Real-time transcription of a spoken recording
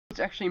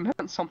actually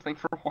meant something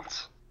for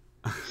once.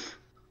 I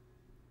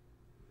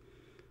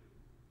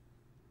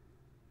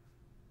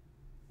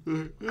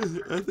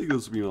think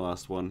this will be the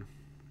last one.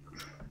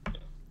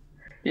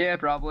 Yeah,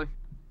 probably.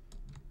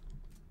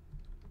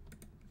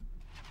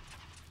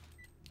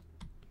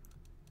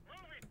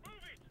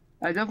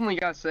 I definitely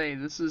gotta say,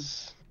 this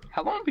is...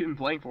 How long have you been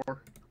playing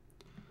for?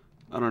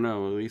 I don't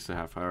know, at least a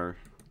half hour.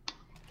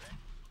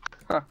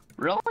 Huh,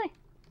 really?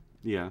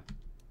 Yeah.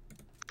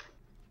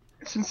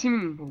 It's been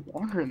seeming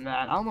longer than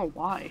that. I don't know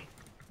why.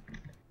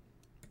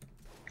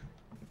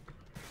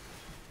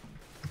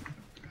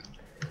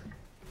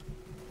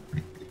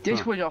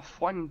 This was a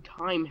fun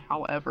time,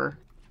 however.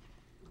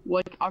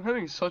 Like, I'm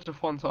having such a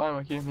fun time,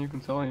 I can't even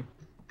tell you.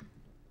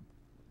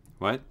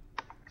 What?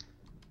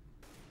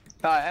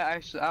 I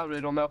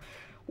really don't know.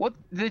 What,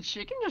 did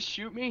chicken just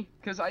shoot me?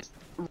 Because I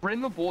ran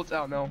the bullets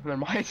out. No, never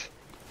mind.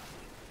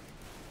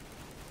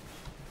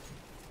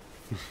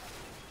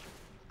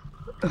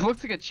 It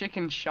looks like a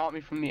chicken shot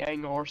me from the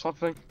angle or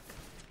something.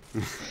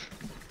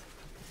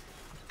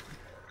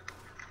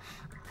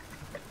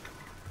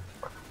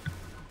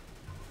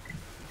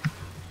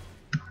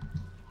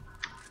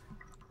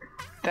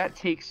 That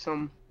takes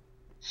some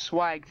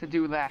swag to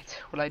do that,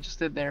 what I just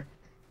did there.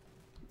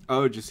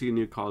 Oh, did you see a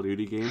new Call of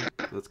Duty game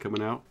that's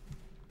coming out?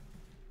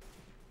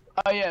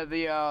 Oh yeah,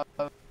 the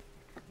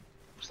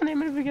what's the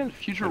name of it again?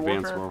 Future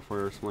Advanced Warfare?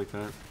 Warfare or something like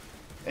that.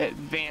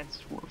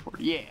 Advanced Warfare,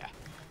 yeah.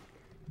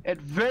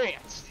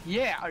 Advanced,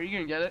 yeah. Are you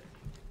gonna get it?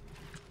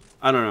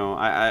 I don't know.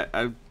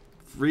 I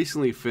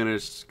recently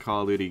finished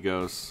Call of Duty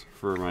Ghosts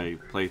for my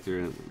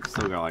playthrough, and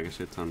still got like a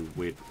shit ton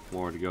wait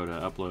more to go to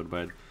upload,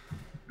 but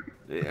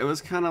it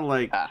was kind of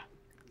like,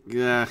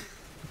 yeah.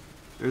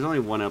 There's only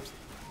one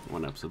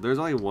episode. There's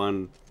only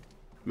one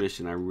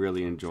mission I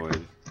really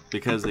enjoyed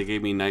because they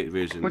gave me night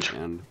vision,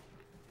 and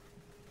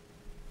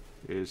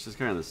it's just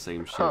kind of the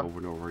same shit over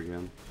and over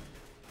again.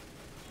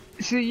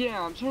 See,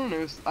 yeah, I'm trying to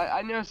notice.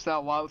 I noticed that a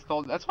lot with Call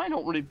of Duty. That's why I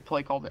don't really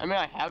play Call of Duty. I mean,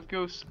 I have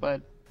Ghosts,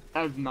 but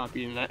I've not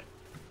been in it.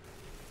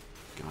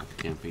 God,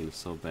 the campaign is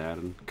so bad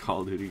in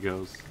Call of Duty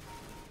Ghosts.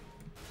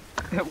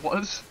 It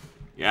was?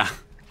 Yeah.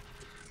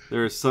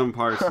 There are some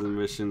parts of the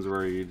missions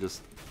where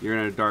you're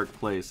in a dark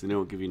place and they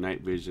don't give you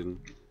night vision.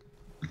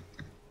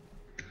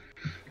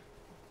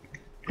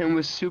 And it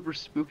was super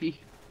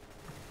spooky.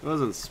 It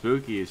wasn't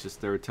spooky, it's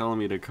just they were telling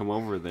me to come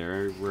over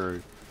there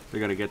where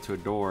they're gonna get to a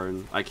door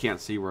and I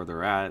can't see where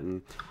they're at,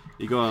 and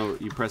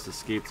you press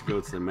escape to go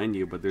to the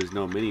menu, but there's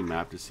no mini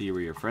map to see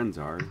where your friends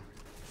are.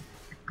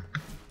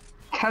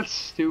 That's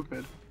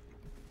stupid.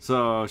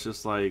 So it's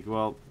just like,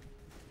 well,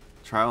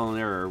 trial and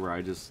error where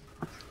I just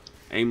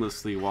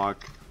aimlessly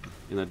walk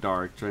in the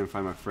dark trying to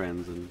find my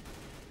friends, and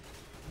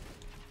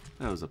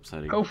that was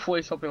upsetting.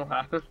 Hopefully something will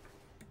happen.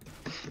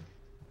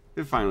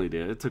 It finally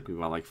did. It took me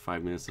about like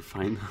 5 minutes to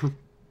find them.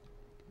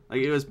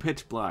 Like, it was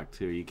pitch black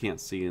too. You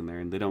can't see in there,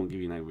 and they don't give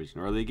you night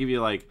vision, or they give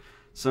you like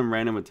some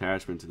random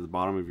attachment to the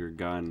bottom of your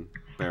gun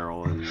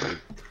barrel, and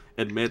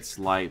it emits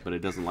light, but it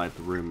doesn't light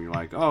the room. You're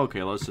like, oh,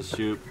 okay, let's just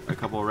shoot a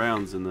couple of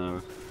rounds in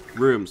the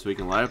room so we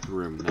can light up the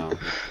room. No,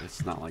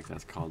 it's not like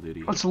that's Call of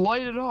Duty. Let's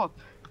light it up.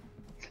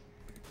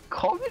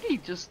 Call of Duty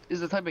just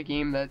is the type of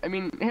game that, I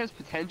mean, it has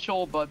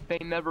potential, but they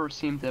never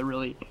seem to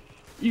really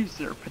use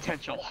their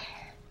potential.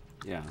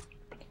 Yeah.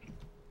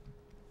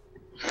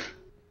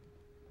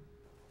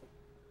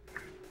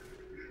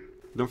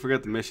 Don't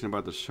forget the mission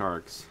about the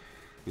sharks.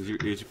 Did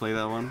you play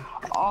that one?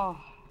 Oh,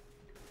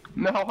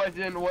 no, I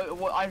didn't.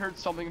 What I heard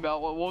something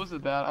about. What was it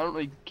about? I don't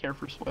really care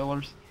for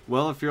spoilers.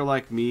 Well, if you're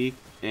like me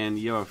and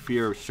you have a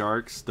fear of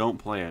sharks, don't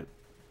play it.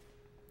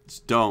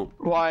 Just don't.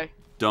 Why?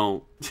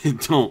 Don't.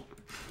 Don't.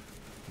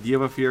 Do you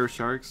have a fear of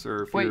sharks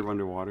or a fear of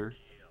underwater?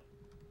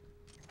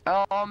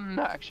 No,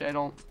 actually, I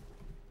don't.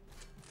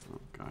 Oh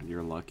God,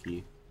 you're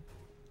lucky.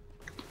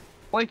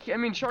 Like, I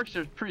mean, sharks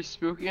are pretty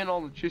spooky and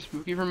all, too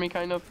spooky for me,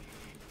 kind of.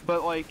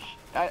 But like,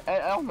 I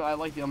don't know. I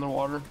like the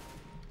underwater.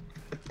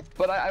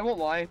 But I won't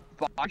lie.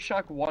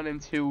 Bioshock 1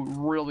 and 2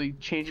 really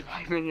changed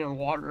my opinion on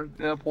water at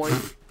that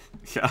point.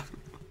 Yeah.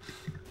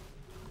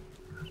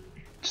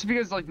 Just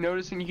because, like,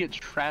 noticing you get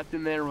trapped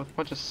in there with a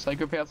bunch of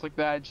psychopaths like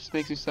that, it just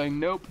makes me say,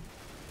 nope.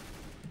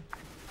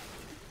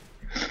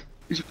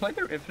 Did you play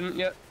through Infinite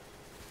yet?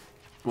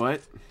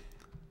 What?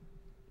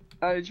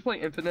 Did you play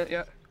Infinite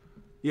yet?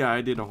 Yeah,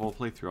 I did a whole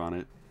playthrough on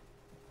it.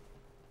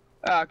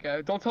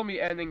 Okay, don't tell me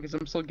the ending because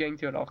I'm still getting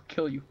to it. I'll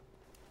kill you.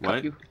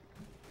 What? You.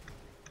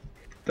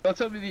 Don't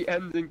tell me the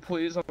ending,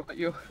 please. I'll cut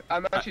you.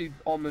 I'm actually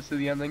almost to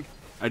the ending.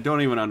 I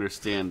don't even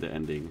understand the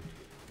ending.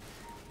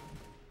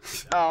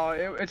 Oh,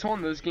 it's one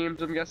of those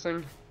games, I'm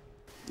guessing.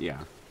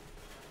 Yeah.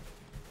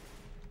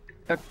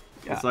 Yeah,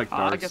 it's like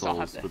Dark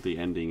Souls, but the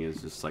ending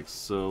is just like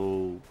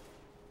so...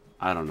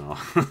 I don't know.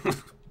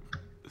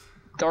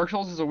 Dark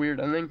Souls is a weird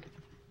ending.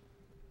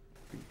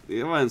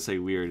 I wouldn't say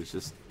weird, it's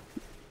just...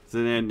 It's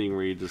an ending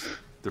where you just...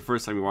 The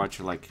first time you watch,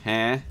 you're like,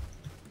 huh?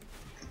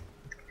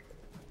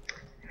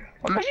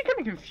 I'm actually kind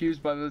of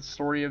confused by the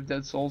story of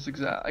Dead Souls.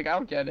 Like, I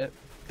don't get it.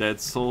 Dead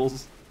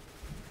Souls?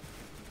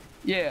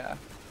 Yeah.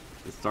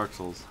 It's Dark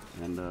Souls,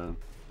 and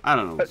I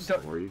don't know the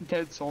story.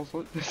 Dead Souls.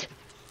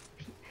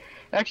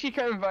 Actually,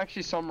 kind of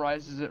actually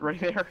summarizes it right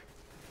there.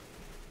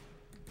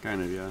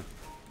 Kind of, yeah.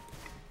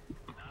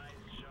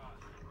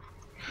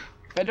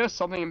 It does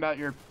something about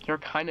you're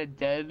kind of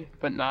dead,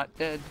 but not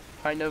dead,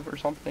 kind of, or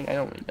something. I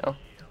don't really know.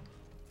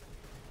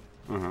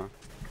 Uh-huh.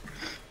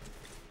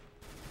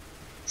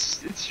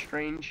 It's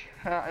strange.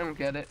 I don't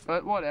get it,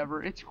 but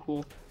whatever. It's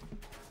cool.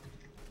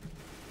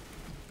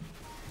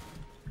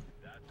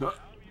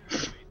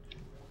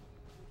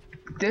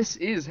 This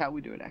is how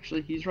we do it,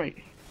 actually. He's right.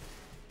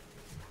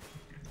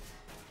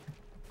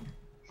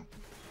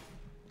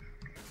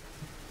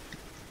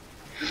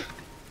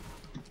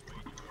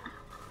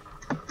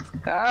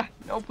 Ah,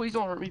 no, please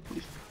don't hurt me,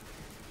 please.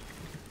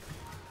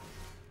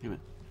 Damn it.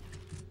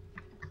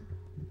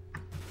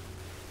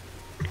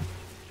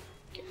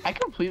 I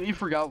completely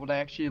forgot what I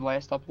actually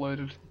last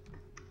uploaded.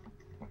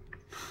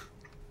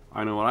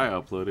 I know what I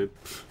uploaded.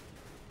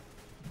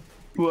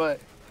 What?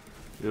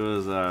 It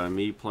was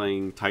me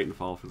playing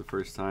Titanfall for the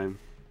first time.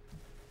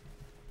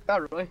 Oh,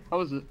 really? How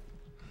was it?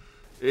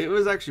 It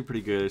was actually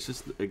pretty good. It's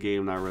just a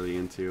game I'm not really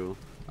into.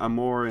 I'm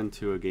more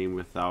into a game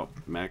without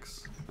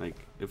mechs. Like,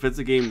 if it's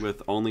a game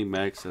with only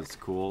mechs, that's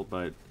cool,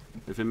 but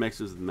if it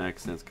mixes with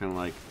mechs, then it's kind of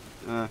like,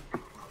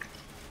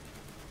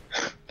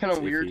 kind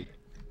of weird.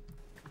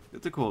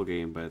 It's a cool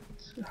game, but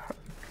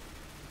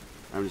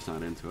I'm just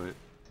not into it.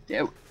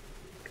 Yeah.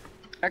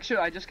 Actually,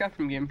 I just got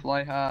from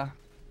Gamefly,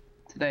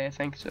 today, I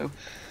think, so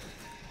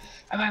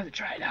I'm gonna have to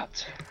try it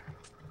out.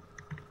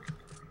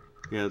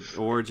 Yeah,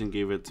 Origin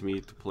gave it to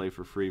me to play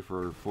for free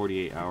for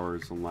 48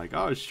 hours. I'm like,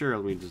 oh, sure,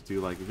 let me just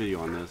do, like, a video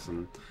on this,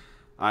 and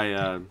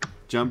I,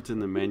 jumped in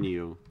the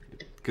menu,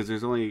 because you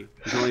only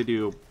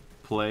do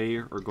play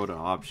or go to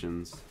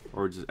options,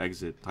 or just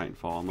exit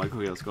Titanfall. I'm like,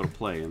 okay, let's go to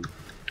play, and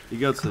you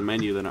go to the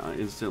menu, then it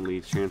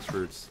instantly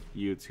transfers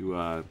you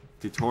to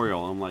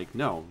tutorial. I'm like,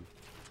 no.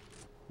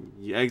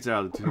 You exit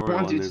out of the tutorial,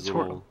 and there's a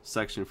little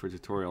section for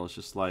tutorial. It's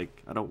just like,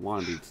 I don't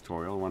want to do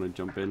tutorial. I want to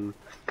jump in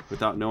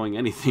without knowing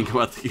anything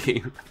about the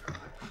game.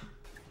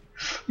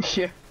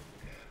 Yeah.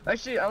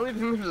 Actually, I don't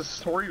even think there's a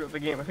story about the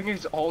game. I think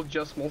it's all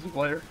just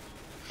multiplayer.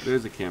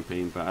 There's a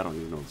campaign, but I don't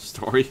even know the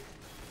story.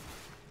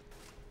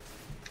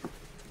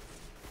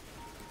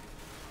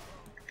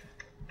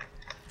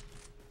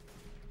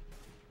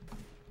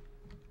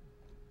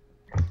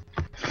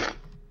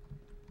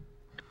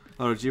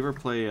 Oh, did you ever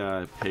play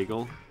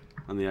Peggle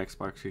on the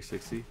Xbox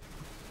 360?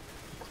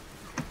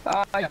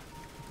 Yeah. I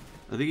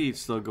think you can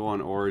still go on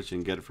Origin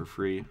and get it for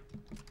free.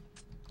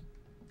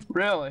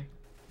 Really?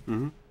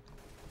 Mm-hmm.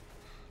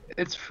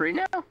 It's free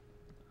now?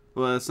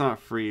 Well, it's not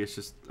free. It's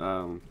just,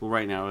 well,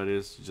 right now it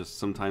is. Just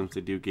sometimes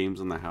they do games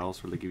in the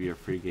house where they give you a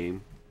free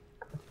game.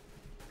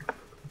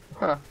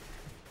 Huh.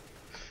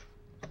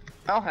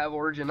 I'll have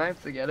Origin. I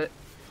have to get it.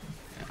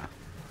 Yeah.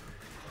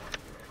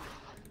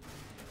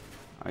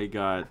 I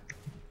got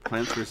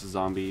Plants vs.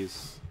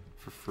 Zombies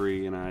for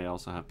free, and I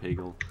also have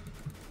Peggle.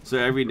 So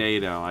every day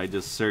now, I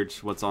just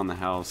search what's on the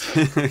house.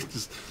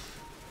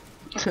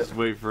 just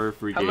wait for a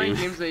free game. How many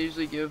games they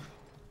usually give?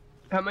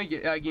 How many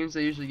games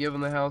they usually give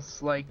in the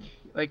house?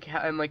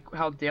 And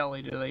how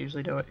daily do they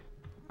usually do it?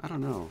 I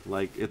don't know.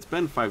 Like, it's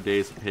been 5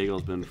 days that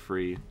Peggle's been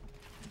free.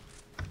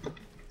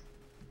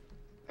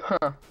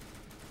 Huh.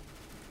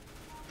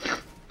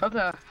 How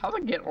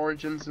to get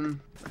Origins, and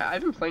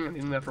I've been playing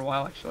on that for a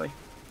while, actually.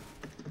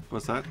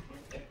 What's that?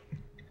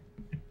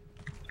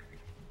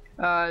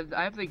 I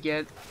have to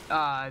get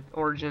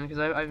Origin because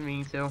I've been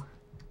meaning to.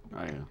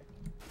 Oh yeah.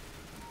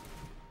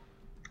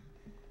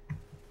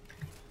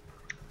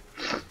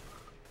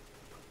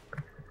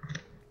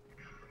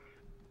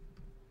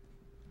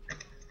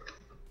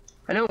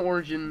 I know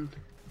Origin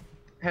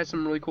has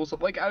some really cool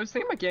stuff. Like, I was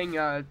thinking about getting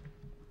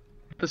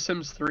The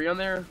Sims 3 on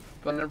there,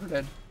 but I never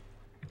did.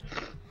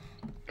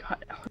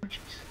 God, allergies.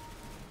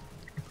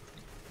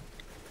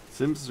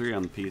 Sims 3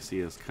 on the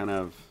PC is kind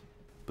of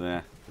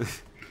bleh.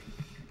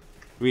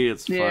 I mean,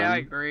 it's fun. Yeah, I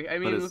agree. I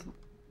mean,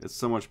 it's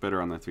so much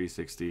better on the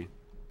 360.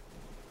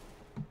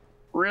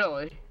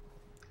 Really?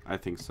 I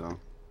think so.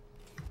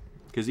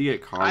 Because you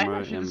get karma I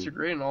actually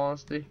disagree, in all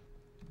honesty.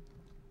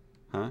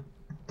 Huh?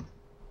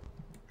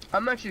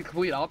 I'm actually the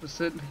complete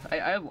opposite.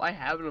 I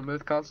have it on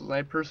both consoles.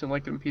 I personally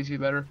like them PC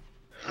better.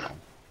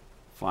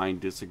 Fine,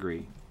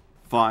 disagree.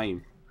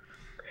 Fine.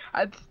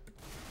 I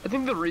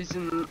think the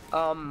reason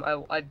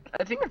I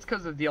think it's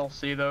because the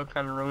DLC though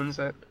kind of ruins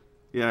it.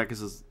 Yeah,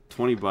 because it's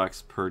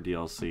 $20 per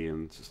DLC,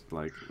 and it's just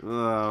like,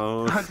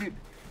 oh.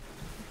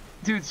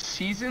 Dude,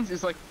 Seasons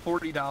is like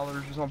 $40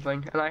 or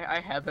something, and I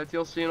had that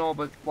DLC and all,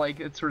 but like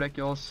it's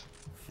ridiculous.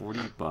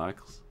 $40?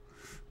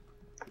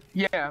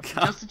 Yeah, God.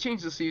 just to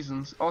change the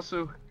seasons.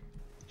 Also,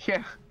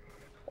 yeah.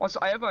 Also,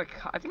 I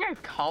think I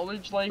have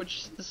college life,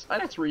 which is,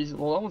 that's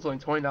reasonable. That one's only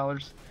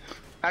 $20.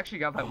 I actually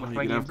got that with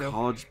my game too.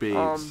 College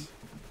babes.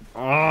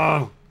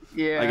 Oh.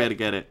 Yeah. I gotta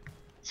get it.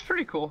 It's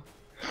pretty cool.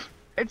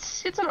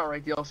 It's an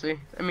alright DLC.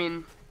 I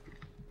mean,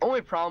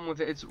 only problem with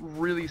it, it's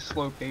really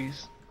slow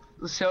pace.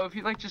 So if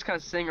you like just kind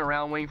of sitting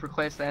around waiting for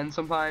class to end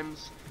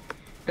sometimes,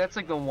 that's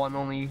like the one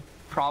only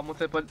problem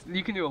with it, but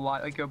you can do a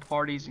lot, like go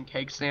parties and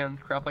cake stand,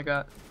 crap like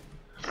that.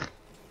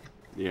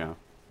 Yeah.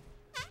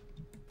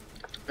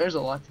 There's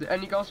a lot to do,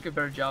 and you can also get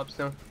better jobs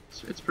too.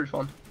 It's pretty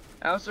fun.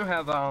 I also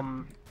have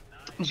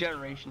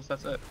generations.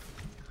 That's it.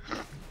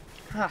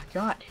 Ah,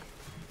 God.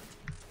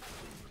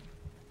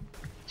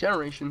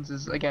 Generations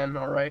is again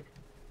alright.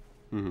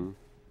 Mhm.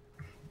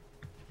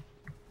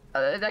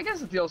 I guess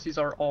the DLCs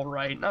are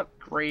alright, not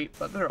great,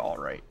 but they're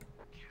alright.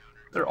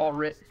 They're all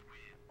writ.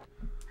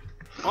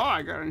 Oh,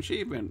 I got an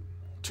achievement.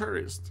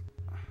 Tourist.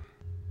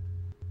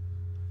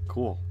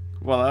 Cool.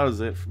 Well, that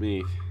was it for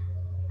me.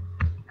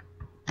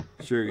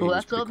 Sure, Well,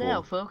 that's all cool.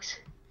 now, folks.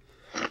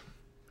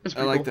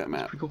 I like that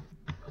map. Cool.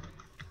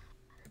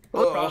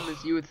 Well, the problem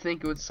is you would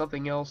think it was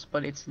something else,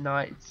 but it's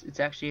not. It's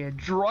actually a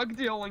drug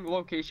dealing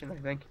location, I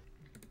think.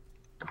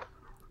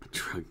 A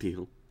drug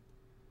deal.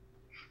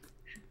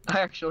 I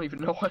actually don't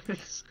even know what it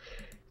is.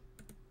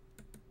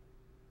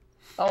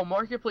 Oh,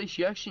 marketplace.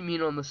 You actually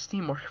mean on the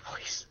Steam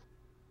marketplace?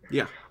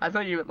 Yeah. I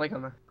thought you meant like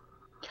on the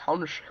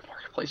Counter-Strike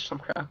marketplace or some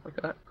crap like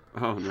that.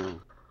 Oh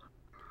no.